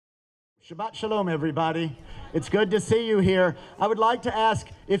Shabbat Shalom, everybody. It's good to see you here. I would like to ask,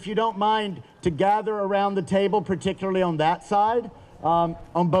 if you don't mind, to gather around the table, particularly on that side, on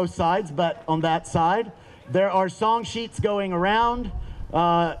both sides, but on that side. There are song sheets going around.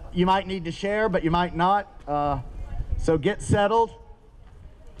 You might need to share, but you might not. So get settled.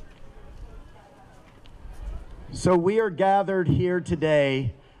 So we are gathered here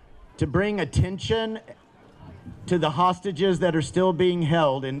today to bring attention to the hostages that are still being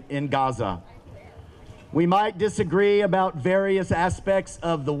held in Gaza. We might disagree about various aspects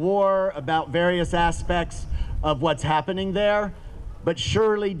of the war, about various aspects of what's happening there, but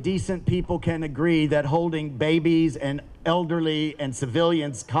surely decent people can agree that holding babies and elderly and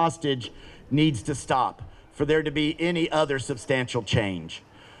civilians hostage needs to stop for there to be any other substantial change.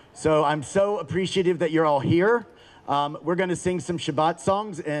 So I'm so appreciative that you're all here. We're going to sing some Shabbat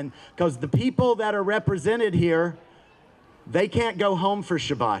songs, and because the people that are represented here, they can't go home for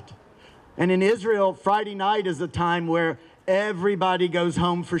Shabbat. And in Israel, Friday night is a time where everybody goes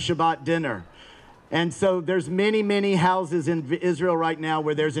home for Shabbat dinner. And so there's many, many houses in Israel right now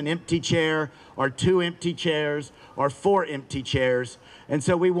where there's an empty chair or 2 empty chairs or 4 empty chairs. And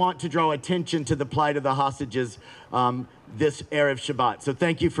so we want to draw attention to the plight of the hostages this Erev Shabbat. So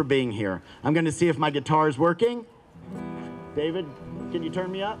thank you for being here. I'm going to see if my guitar is working. David, can you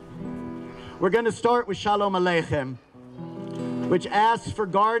turn me up? We're going to start with Shalom Aleichem, which asks for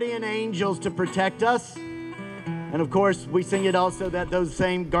guardian angels to protect us. And of course, we sing it also that those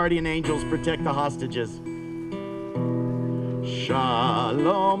same guardian angels protect the hostages.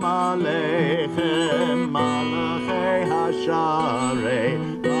 Shalom Aleichem, Malachei Hasharei,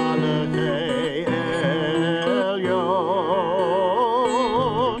 Malachei Elyon,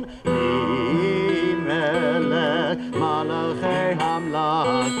 Melech, Malachei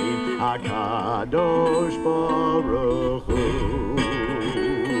Hamlachim, HaKadosh Baruch Hu.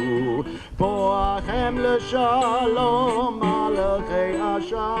 Poachem l'shalom, malachei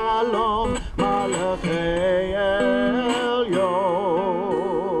ashalom, malachei elyon.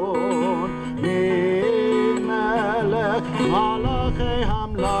 Melech, malachei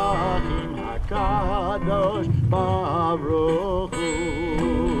hamlachim, hakadosh baruch hu.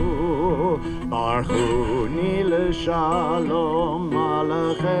 Baruchuni l'shalom,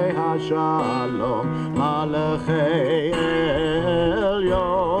 malachei hashalom, malachei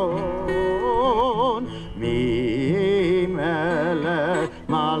elyon. Melech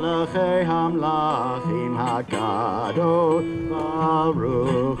Malachei Hamlachim HaKadosh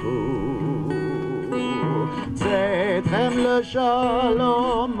Baruch Hu. Tzedchem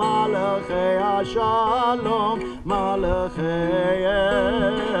l'shalom Malachei Hashalom Malachei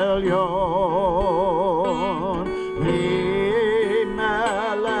Elyon.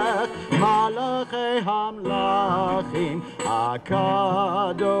 Melech Malachei Hamlachim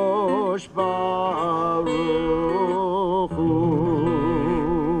HaKadosh Baruch Hu.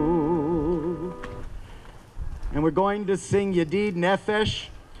 And we're going to sing Yedid Nefesh.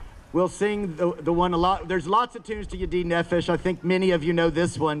 We'll sing the one a lot. There's lots of tunes to Yedid Nefesh. I think many of you know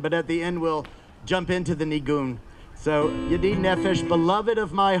this one, but at the end we'll jump into the Nigun. So Yedid Nefesh, beloved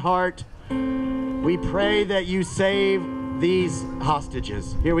of my heart, we pray that you save these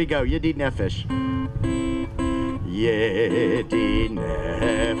hostages. Here we go, Yedid Nefesh. Yedid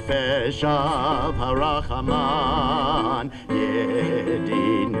Nefesh of Harachaman,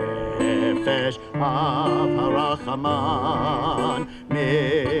 Yedid Nefesh of Harachaman,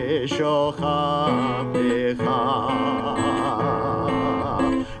 Mishochabecha,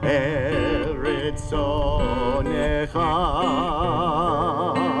 Eretz Sonecha,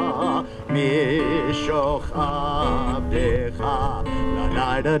 Mishochabecha, da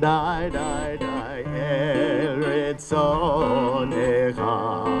da da da da. Eretz Sonecha,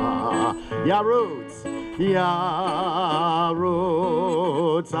 Yarutz, Yarutz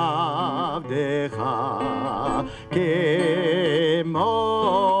Avdecha, Kemo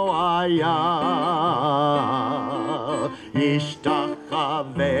Ayah,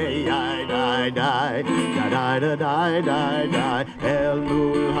 Yishtachavei, Dai Dai, Dai Dai Dai Dai Dai, El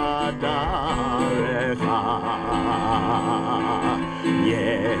Mul Hadarecha,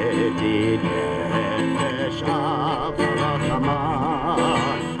 Yedid Nefesh av Harachaman,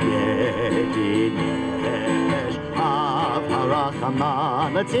 Yedid Nefesh av Harachaman.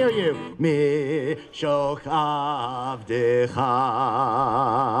 Let's hear you. Mishoch Avdecha,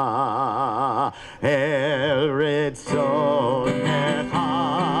 Eretz Sonecha,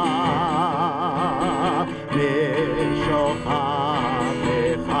 Mishoch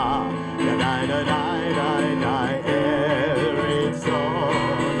Avdecha, Yadai Dai Dai Dai, Eretz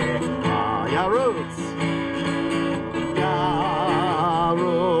Sonecha, Yarutz, Yarutz.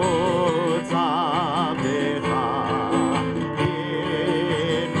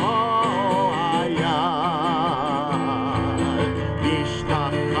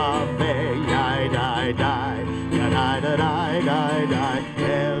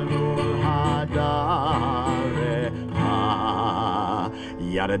 El mul hadare ha.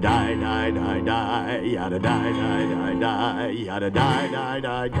 Yada die die die die, yada die die die die, yada die die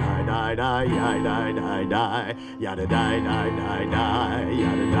die die die die, yada die die, yada die die die die, yada die die die die,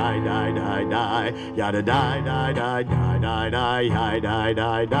 yada die die die die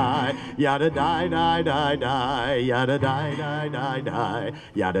die die, yada die die, yada die die die die, yada die die die die,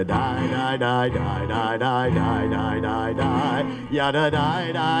 yada die die die die die die die die die, yada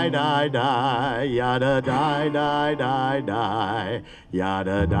die die die die, yada die die die die,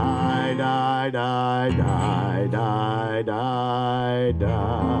 yada die die die die die die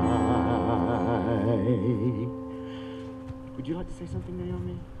die. Would you like to say something,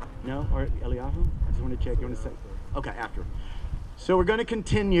 Naomi? No? Or Eliyahu? I just want to check. You want to say? Okay, after. So we're going to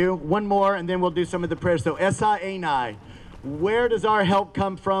continue. One more, and then we'll do some of the prayers. So, Esai. Where does our help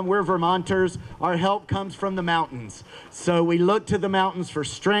come from? We're Vermonters. Our help comes from the mountains. So we look to the mountains for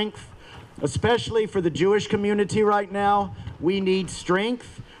strength, especially for the Jewish community right now. We need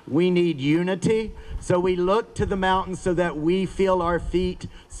strength. We need unity. So we look to the mountains so that we feel our feet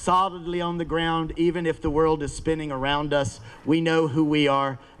solidly on the ground, even if the world is spinning around us. We know who we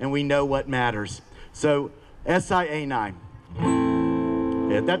are, and we know what matters. So, SIA9.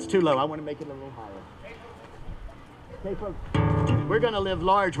 Yeah, that's too low. I want to make it a little higher. Capo. We're going to live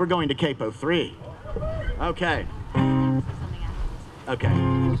large. We're going to Capo 3. Okay. Okay.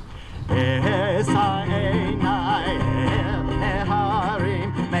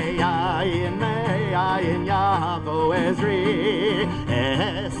 Me'ayin Yavo Ezri,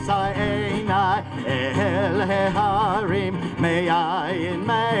 Esayna El Harim, Me'ayin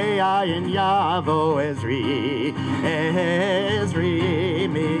Yavo Ezri, Ezri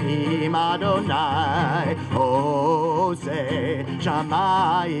Mi'im Adonai, Ose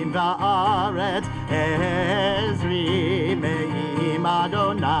Shamayim Va'aretz, Ezri Mi'im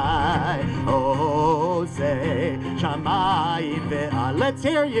Adonai, Ose Shamayim Ve'aretz. Let's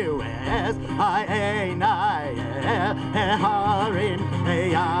hear you. Es Ha'enai Harim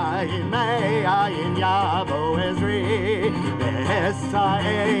Me'ayin Yavo Ezri. Es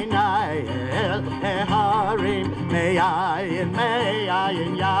Ha'enai Harim Me'ayin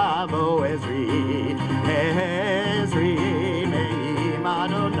Yavo Ezri. Ezri Me'im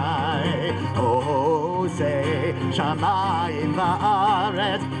Adonai Ose Shamayim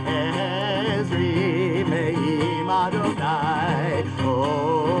Va'aretz. Ezri Me'im Adonai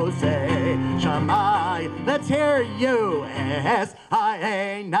Ose Shammai. Let's hear you. Es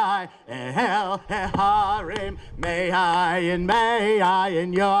Ha'enai El Harim Me'ayin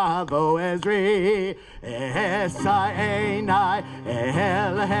Yavo Ezri. Es Ha'enai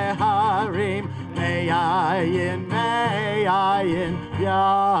El Harim Me'ayin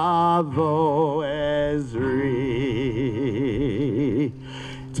Yavo Ezri.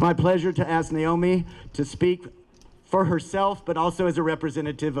 It's my pleasure to ask Naomi to speak for herself, but also as a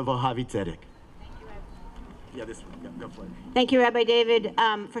representative of Ohavi Tzedek. Yeah, this one. Go for it. Thank you, Rabbi David.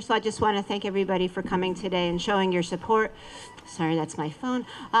 First of all, I just want to thank everybody for coming today and showing your support. Sorry, that's my phone.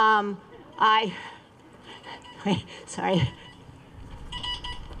 Wait, sorry.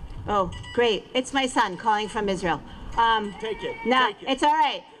 Oh, great. It's my son calling from Israel. Take it. No, Take it. it's all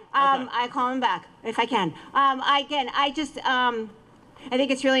right. Okay. I call him back if I can. I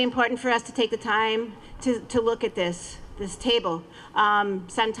think it's really important for us to take the time to look at this table.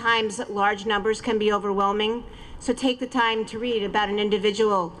 Sometimes large numbers can be overwhelming, so take the time to read about an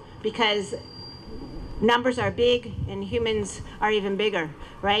individual, because numbers are big and humans are even bigger,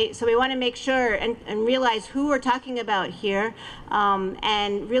 right? So we want to make sure and realize who we're talking about here,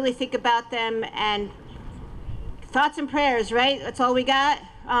 and really think about them, and thoughts and prayers, right? That's all we got,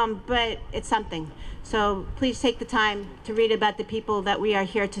 but it's something. So please take the time to read about the people that we are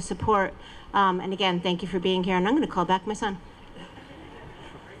here to support. And again, thank you for being here. And I'm going to call back my son.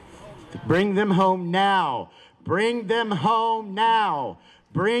 Bring them home now. Bring them home now.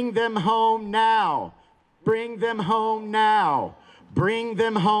 Bring them home now. Bring them home now. Bring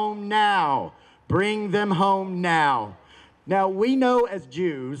them home now. Bring them home now. Now, we know as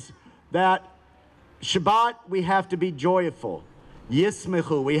Jews that Shabbat, we have to be joyful.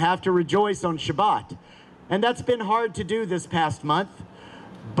 Yismechu, we have to rejoice on Shabbat. And that's been hard to do this past month.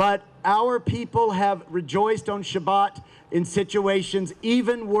 But our people have rejoiced on Shabbat in situations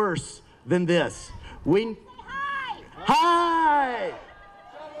even worse than this. Hi!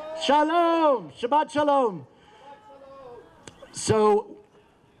 Shalom! Shabbat shalom! So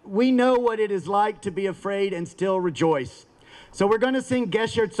we know what it is like to be afraid and still rejoice. So we're going to sing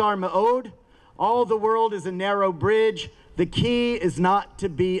Gesher Tzar Ma'od. All the world is a narrow bridge. The key is not to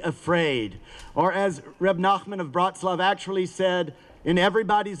be afraid. Or as Reb Nachman of Bratslav actually said, in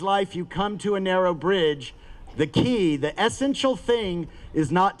everybody's life you come to a narrow bridge, the key, the essential thing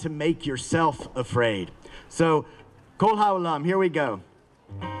is not to make yourself afraid. So, Kol Ha'olam, here we go.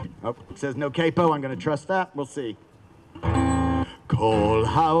 Oh, it says no capo, I'm going to trust that. We'll see. Kol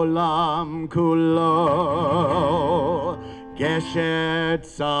Ha'olam Kulo Gesher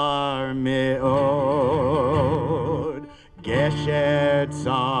Tsar Me'od Gesher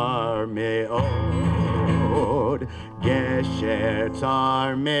Tsar Me'od Gesher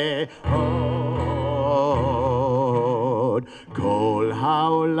Tsar Me'od Kol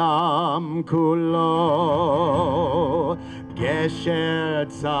Ha'olam Kulo Gesher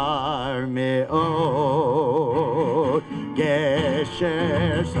Tsar Me'od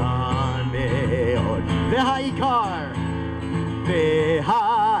Gesher Tsar Me'od V'ha'ikar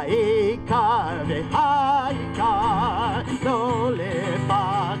V'ha'ikar V'ha'ikar Lo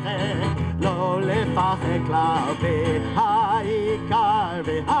lefachek la V'ha'ikar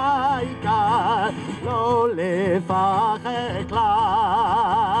V'ha'ikar Lo lefachek la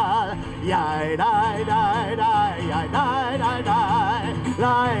Yai dai dai dai Yai dai dai dai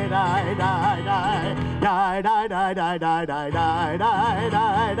Dai dai dai dai Yai dai dai dai dai dai dai dai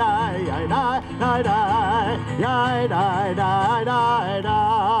dai dai Yai dai dai dai Yai dai dai dai dai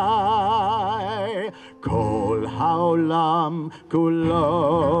Kol Ha'olam Kulo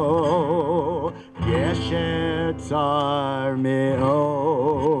Gesher Tsar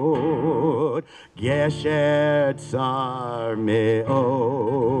Me'od Gesher Tsar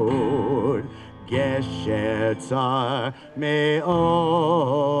Me'od Gesher Tsar Me'od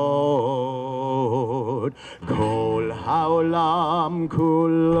Kol Ha'olam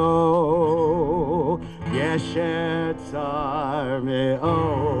Kulo Gesher Tsar Me'od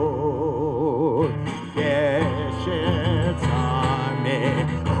Gesher Tsar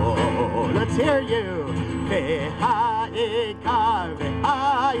Me'od. Let's hear you. V'ha'ikar,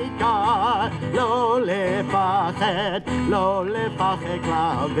 v'ha'ikar, lo lefachet la.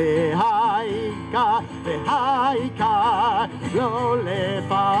 V'ha'ikar, v'ha'ikar, lo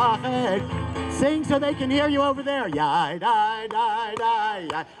lefachet. Sing so they can hear you over there. Yai dai dai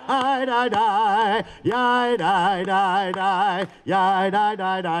dai, yai dai dai, yai dai dai dai, yai dai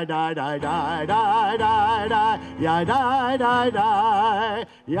dai dai dai dai dai dai dai dai, yai dai dai dai,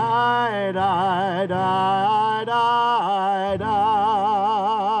 yai dai dai dai dai.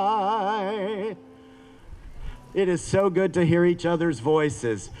 It is so good to hear each other's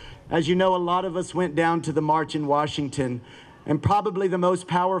voices. As you know, a lot of us went down to the march in Washington, and probably the most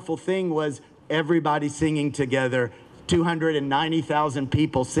powerful thing was everybody singing together. 290,000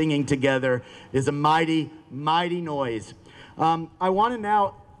 people singing together is a mighty, mighty noise. I want to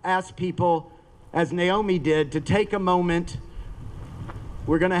now ask people, as Naomi did, to take a moment.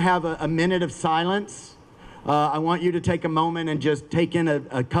 We're going to have a minute of silence. I want you to take a moment and just take in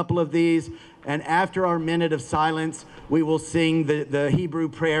a couple of these. And after our minute of silence, we will sing the Hebrew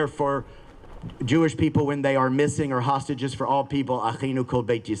prayer for Jewish people when they are missing, or hostages for all people, Achinu Kol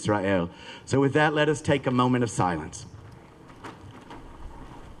Beit Yisrael. So with that, let us take a moment of silence.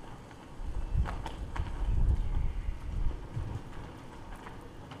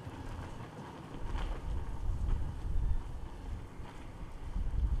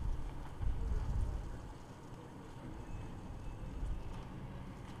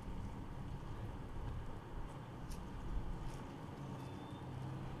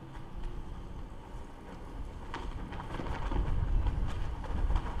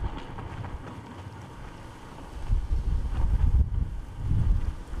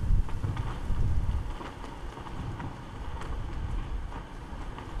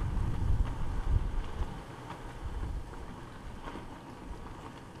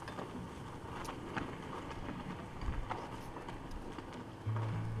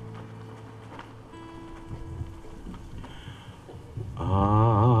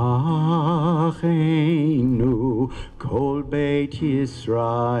 Achenu Kol Beit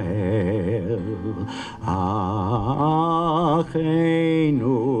Yisrael, Achenu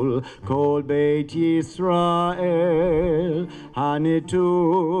Kol Beit Yisrael,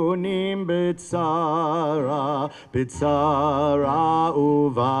 Hanitunim B'tzara, B'tzara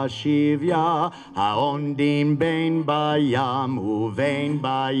Uvashivya, Haondim Bein Bayam Uvein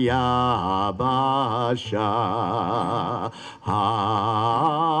Bayabasha.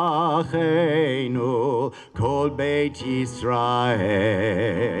 Achenu Kol Beit Yisrael,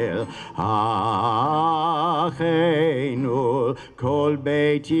 Achenu Kol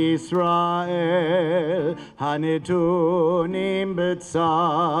beit Yisrael hanitunim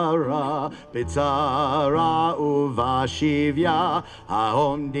b'tzara uvashivya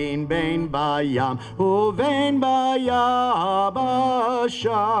haomdin bein bayam uvein bayabasha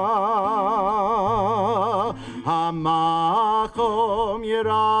hamakom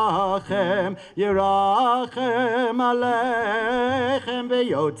yirachem alechem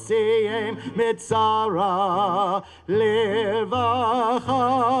v'yotziim mitzara lirvacha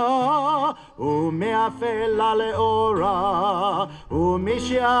umeafela leora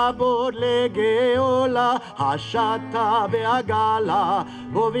umishiabod legeola hashata be'agala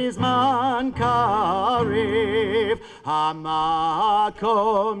uvizman kariv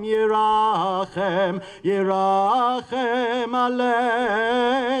hamakom yirachem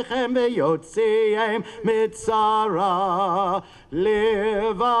alechem v'yotziim mitzara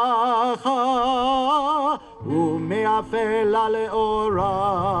lirvacha umeafela leora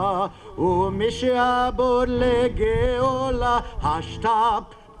umishiabod legeola hashtab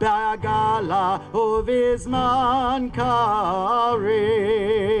be'agala uvizman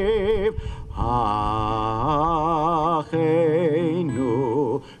kariv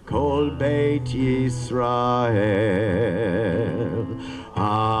Achenu kol beit Yisrael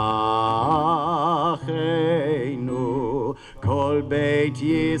Achenu kol beit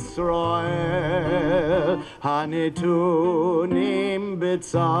Yisrael hanitunim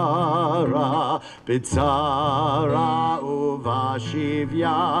b'tzara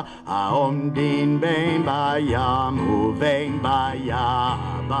uvashivya haomdin bein bayam uvein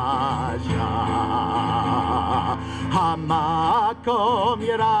bayabasha hamakom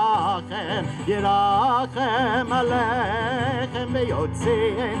yirachem alechem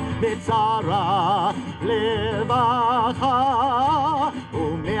v'yotziim mitzara lirvacha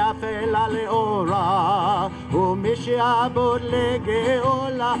umeafela leora umishiabod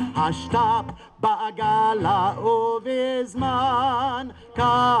legeola hashtab ba'agala uvizman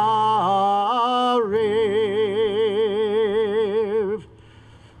kariv.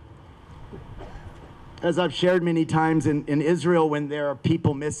 As I've shared many times in Israel, when there are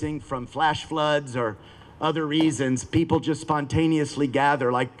people missing from flash floods or other reasons, people just spontaneously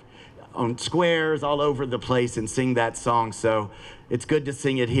gather like on squares all over the place and sing that song. So it's good to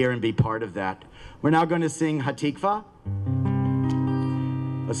sing it here and be part of that. We're now going to sing Hatikva,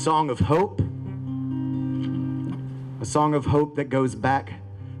 a song of hope, a song of hope that goes back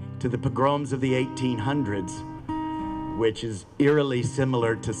to the pogroms of the 1800s, which is eerily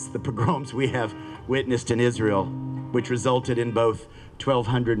similar to the pogroms we have witnessed in Israel, which resulted in both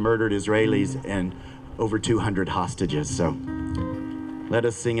 1,200 murdered Israelis and over 200 hostages. So let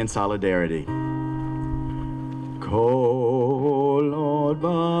us sing in solidarity. Kol od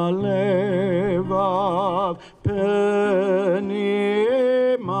balevav penima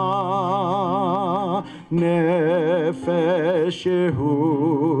nefesh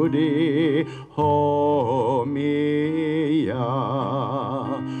Yehudi homiya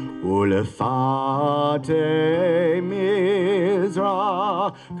ulefate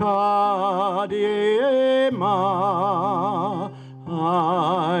mizra kadima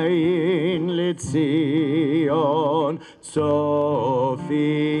Ayin Litzion Sophia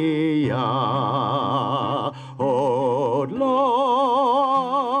Od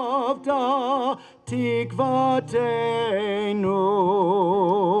lovda tikvatenu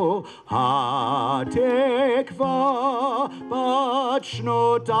Hatikva bat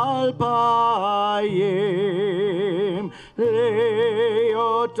shnot alpayim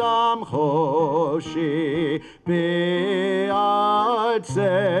Leotam choshi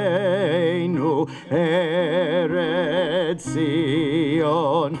be'artzeinu Eretz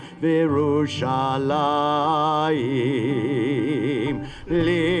Zion v'Yerushalayim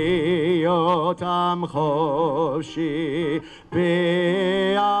Leotam choshi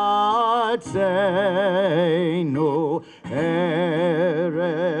be'artzeinu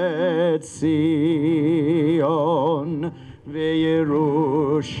Eretz Zion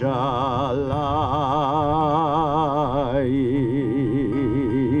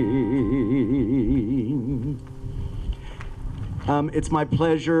It's my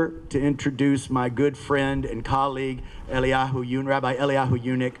pleasure to introduce my good friend and colleague, Rabbi Eliyahu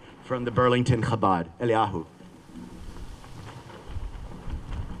Unick from the Burlington Chabad. Eliyahu.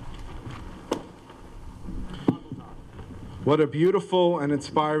 What a beautiful and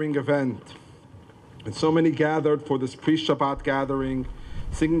inspiring event. And so many gathered for this pre-Shabbat gathering,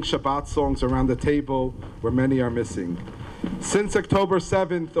 singing Shabbat songs around the table where many are missing. Since October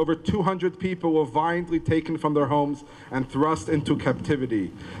 7th, over 200 people were violently taken from their homes and thrust into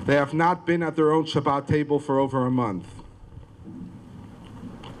captivity. They have not been at their own Shabbat table for over a month.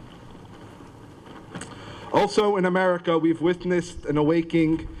 Also in America, we've witnessed an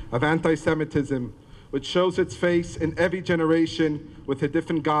awakening of anti-Semitism, which shows its face in every generation with a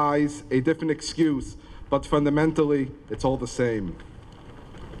different guise, a different excuse, but fundamentally, it's all the same.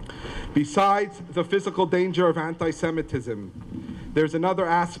 Besides the physical danger of anti-Semitism, there's another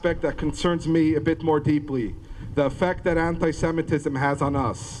aspect that concerns me a bit more deeply, the effect that anti-Semitism has on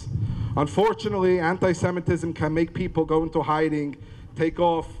us. Unfortunately, anti-Semitism can make people go into hiding, take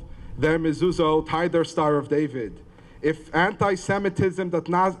off their mezuzot, tie their Star of David. If anti-Semitism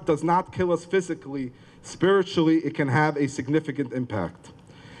does not kill us physically, spiritually, it can have a significant impact.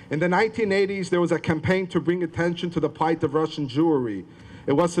 In the 1980s, there was a campaign to bring attention to the plight of Russian Jewry.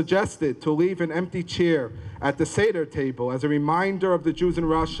 It was suggested to leave an empty chair at the Seder table as a reminder of the Jews in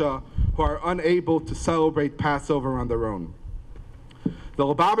Russia who are unable to celebrate Passover on their own. The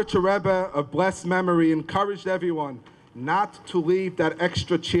Lubavitcher Rebbe of blessed memory encouraged everyone not to leave that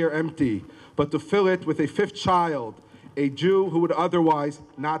extra chair empty, but to fill it with a fifth child, a Jew who would otherwise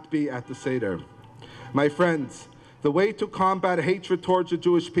not be at the Seder. My friends, the way to combat hatred towards the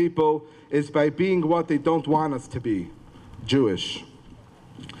Jewish people is by being what they don't want us to be, Jewish.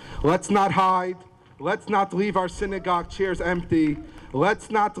 Let's not hide. Let's not leave our synagogue chairs empty.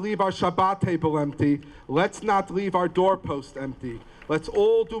 Let's not leave our Shabbat table empty. Let's not leave our doorpost empty. Let's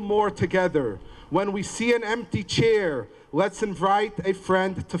all do more together. When we see an empty chair, let's invite a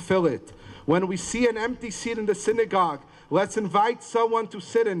friend to fill it. When we see an empty seat in the synagogue, let's invite someone to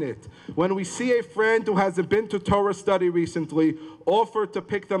sit in it. When we see a friend who hasn't been to Torah study recently, offer to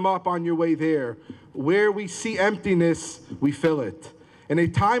pick them up on your way there. Where we see emptiness, we fill it. In a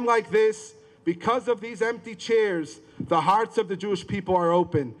time like this, because of these empty chairs, the hearts of the Jewish people are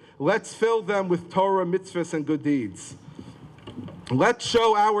open. Let's fill them with Torah, mitzvahs, and good deeds. Let's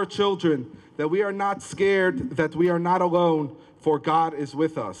show our children that we are not scared, that we are not alone, for God is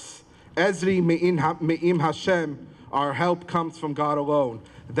with us. Ezri me'im Hashem, our help comes from God alone.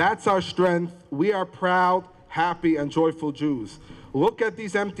 That's our strength. We are proud, happy, and joyful Jews. Look at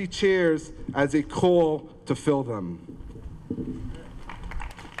these empty chairs as a call to fill them.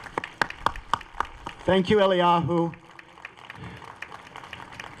 Thank you, Eliyahu.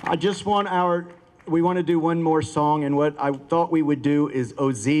 We want to do one more song, and what I thought we would do is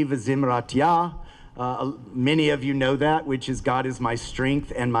Ozi v'zimrat Yah. Many of you know that, which is God is my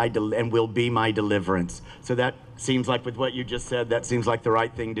strength and will be my deliverance. So that seems like, with what you just said, that seems like the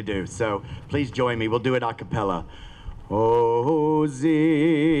right thing to do. So please join me. We'll do it a cappella. Ozi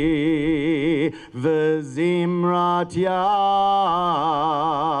v'zimrat Yah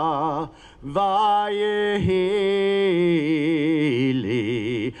vayehi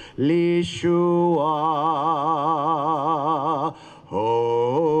li lishua.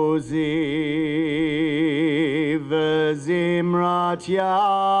 Ozi v'zimrat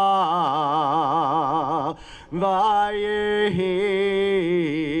Yah vayehi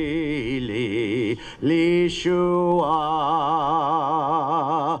li lishua.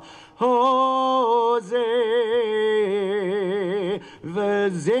 Ozi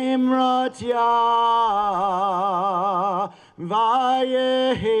v'zimrat Yah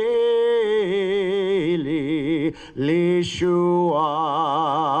vayehi li lishua.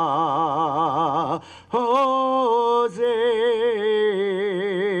 Ozi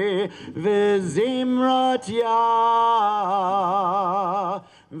v'zimrat Yah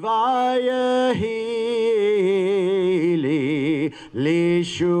vayehi li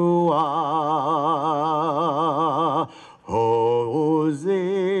lishua. Ozi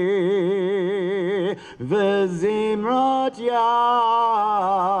v'zimrat Yah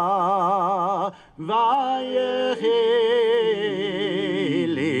vayehi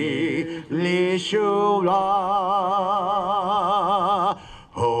li lishua.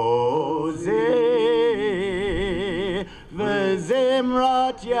 Ozi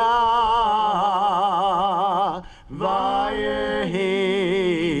v'zimrat Yah vayehi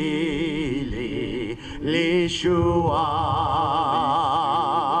li lishua.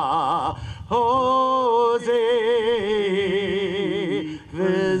 Ozi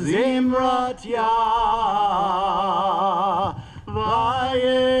v'zimrat Yah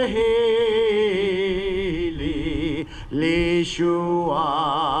vayehi li lishua.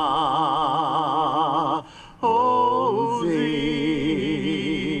 Ozi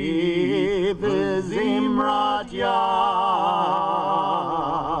v'zimrat Yah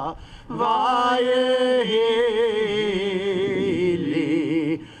vayehi li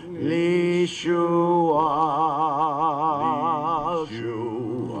lishua.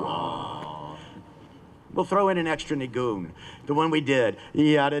 We'll throw in an extra nigun, the one we did.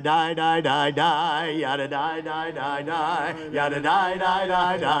 Yada die die die die, yada die die die die, yada die die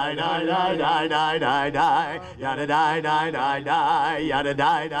die die die die die die die, yada die die die die, yada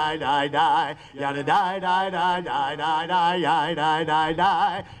die die die die, yada die die die die die die die die, yada die die die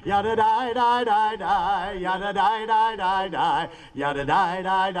die, yada die die die die, yada die die die die die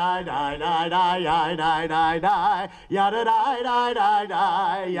die die die, yada die die die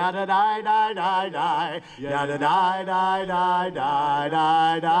die, yada die die die die. Yada die die die die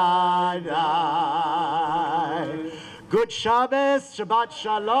die die die. Good Shabbos, Shabbat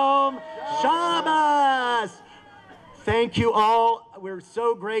Shalom, Shabbos. Thank you all. We're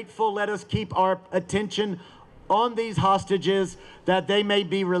so grateful. Let us keep our attention on these hostages that they may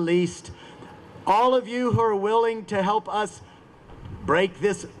be released. All of you who are willing to help us break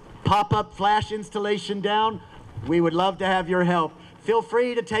this pop-up flash installation down, we would love to have your help. Feel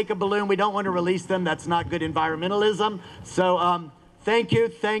free to take a balloon. We don't want to release them. That's not good environmentalism. So thank you.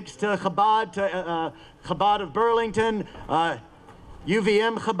 Thanks to Chabad, Chabad of Burlington,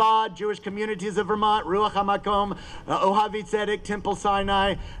 UVM Chabad, Jewish Communities of Vermont, Ruach HaMakom, Ohavi Tzedek, Temple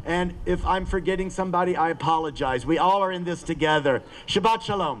Sinai. And if I'm forgetting somebody, I apologize. We all are in this together. Shabbat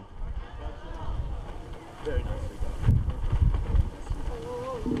Shalom. Very nice.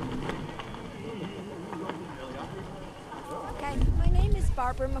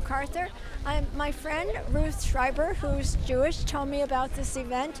 Barbara MacArthur. My friend Ruth Schreiber, who's Jewish, told me about this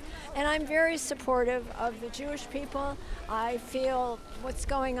event, and I'm very supportive of the Jewish people. I feel what's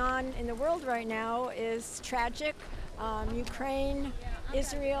going on in the world right now is tragic. Ukraine,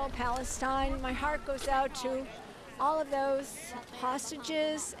 Israel, Palestine. My heart goes out to all of those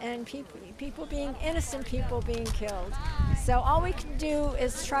hostages and innocent people being killed. So all we can do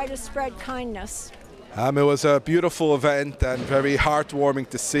is try to spread kindness. It was a beautiful event and very heartwarming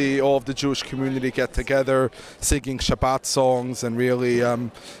to see all of the Jewish community get together, singing Shabbat songs and really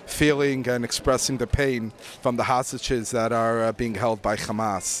feeling and expressing the pain from the hostages that are being held by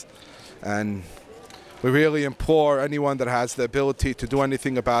Hamas. And we really implore anyone that has the ability to do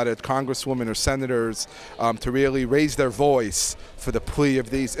anything about it, congresswomen or senators, to really raise their voice for the plea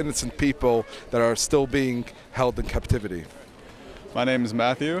of these innocent people that are still being held in captivity. My name is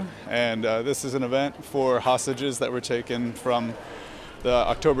Matthew, and this is an event for hostages that were taken from the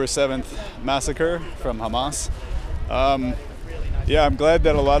October 7th massacre from Hamas. Yeah, I'm glad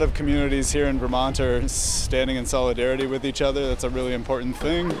that a lot of communities here in Vermont are standing in solidarity with each other. That's a really important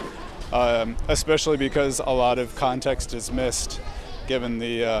thing, especially because a lot of context is missed given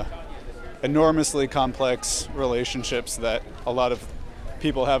the enormously complex relationships that a lot of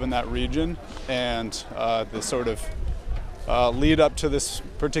people have in that region and the sort of lead up to this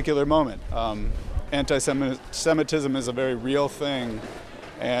particular moment. Anti-Semitism is a very real thing,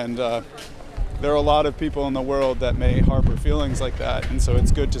 and there are a lot of people in the world that may harbor feelings like that, and so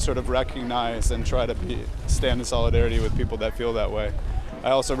it's good to sort of recognize and try to stand in solidarity with people that feel that way.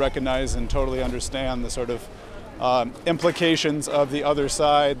 I also recognize and totally understand the sort of implications of the other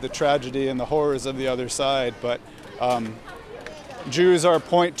side, the tragedy and the horrors of the other side, but Jews are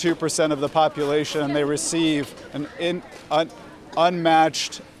 0.2% of the population, and they receive an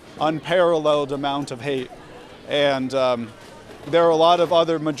unmatched, unparalleled amount of hate. And there are a lot of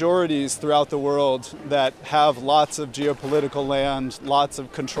other majorities throughout the world that have lots of geopolitical land, lots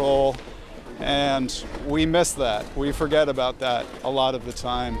of control, and we miss that. We forget about that a lot of the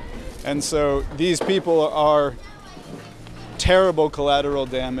time. And so these people are terrible collateral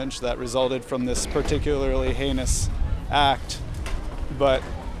damage that resulted from this particularly heinous act. But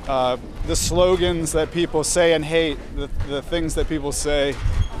the slogans that people say and hate, the things that people say,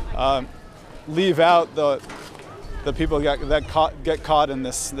 leave out the people that get caught in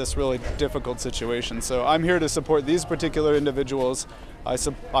this really difficult situation. So I'm here to support these particular individuals. I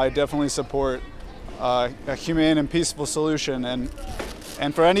definitely support a humane and peaceful solution.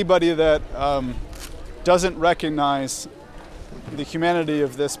 And for anybody that doesn't recognize the humanity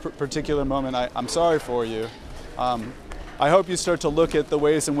of this particular moment, I'm sorry for you. I hope you start to look at the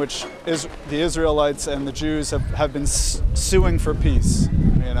ways in which the Israelites and the Jews have been suing for peace.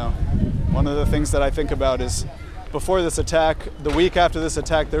 You know, one of the things that I think about is before this attack, the week after this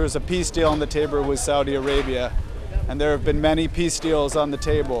attack, there was a peace deal on the table with Saudi Arabia, and there have been many peace deals on the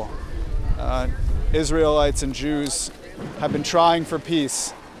table. Israelites and Jews have been trying for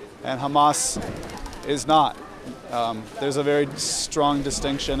peace, and Hamas is not. There's a very strong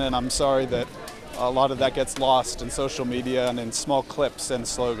distinction, and I'm sorry that a lot of that gets lost in social media and in small clips and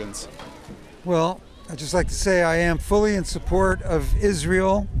slogans. Well, I'd just like to say I am fully in support of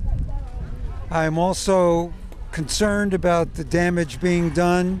Israel. I'm also concerned about the damage being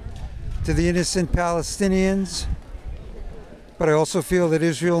done to the innocent Palestinians. But I also feel that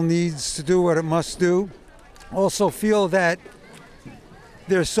Israel needs to do what it must do. Also feel that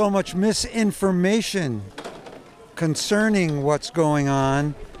there's so much misinformation concerning what's going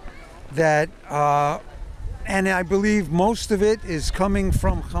on that, and I believe most of it is coming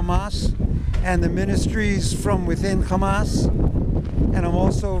from Hamas and the ministries from within Hamas. And I'm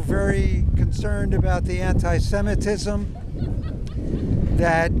also very concerned about the anti-Semitism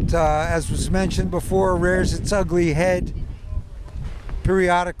that, as was mentioned before, rears its ugly head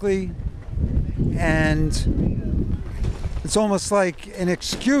periodically. And it's almost like an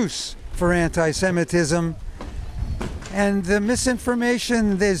excuse for anti-Semitism. And the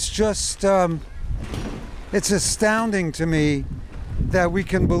misinformation is just, it's astounding to me that we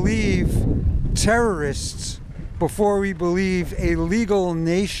can believe terrorists before we believe a legal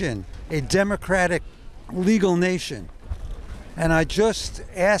nation, a democratic legal nation. And I just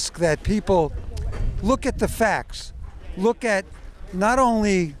ask that people look at the facts. Look at, not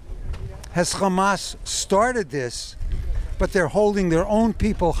only has Hamas started this, but they're holding their own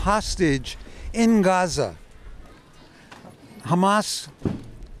people hostage in Gaza. Hamas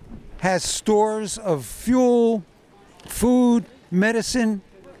has stores of fuel, food, medicine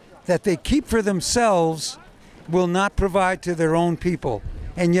that they keep for themselves, will not provide to their own people.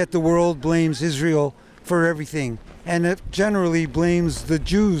 And yet the world blames Israel for everything. And it generally blames the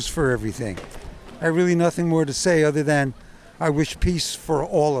Jews for everything. I have really nothing more to say other than I wish peace for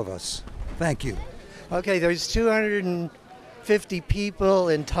all of us. Thank you. Okay, there's 250 people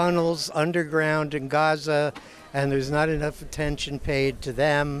in tunnels underground in Gaza, and there's not enough attention paid to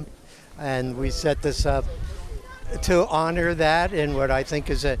them. And we set this up to honor that in what I think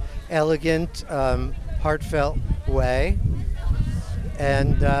is an elegant, heartfelt way.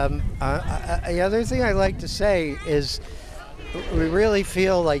 And the other thing I like to say is we really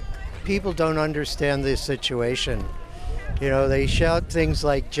feel like people don't understand this situation. You know, they shout things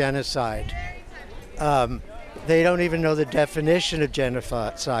like genocide. They don't even know the definition of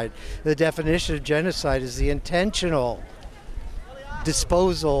genocide. The definition of genocide is the intentional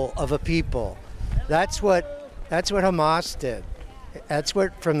disposal of a people. That's what Hamas did. That's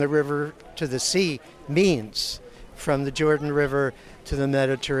what from the river to the sea means. From the Jordan River to the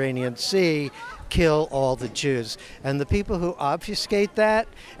Mediterranean Sea, kill all the Jews. And the people who obfuscate that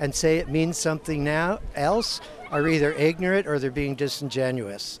and say it means something now else are either ignorant or they're being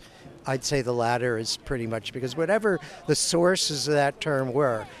disingenuous. I'd say the latter is pretty much, because whatever the sources of that term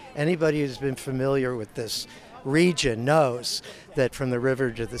were, anybody who's been familiar with this region knows that from the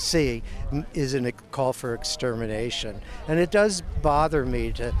river to the sea is a call for extermination. And it does bother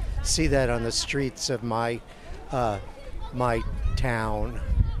me to see that on the streets of my town.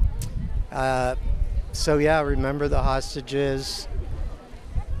 So yeah, remember the hostages.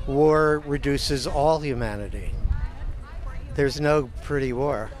 War reduces all humanity. There's no pretty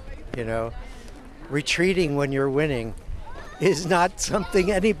war, you know. Retreating when you're winning is not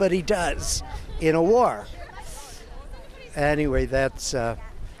something anybody does in a war. Anyway, that's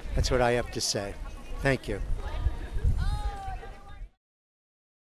what I have to say. Thank you.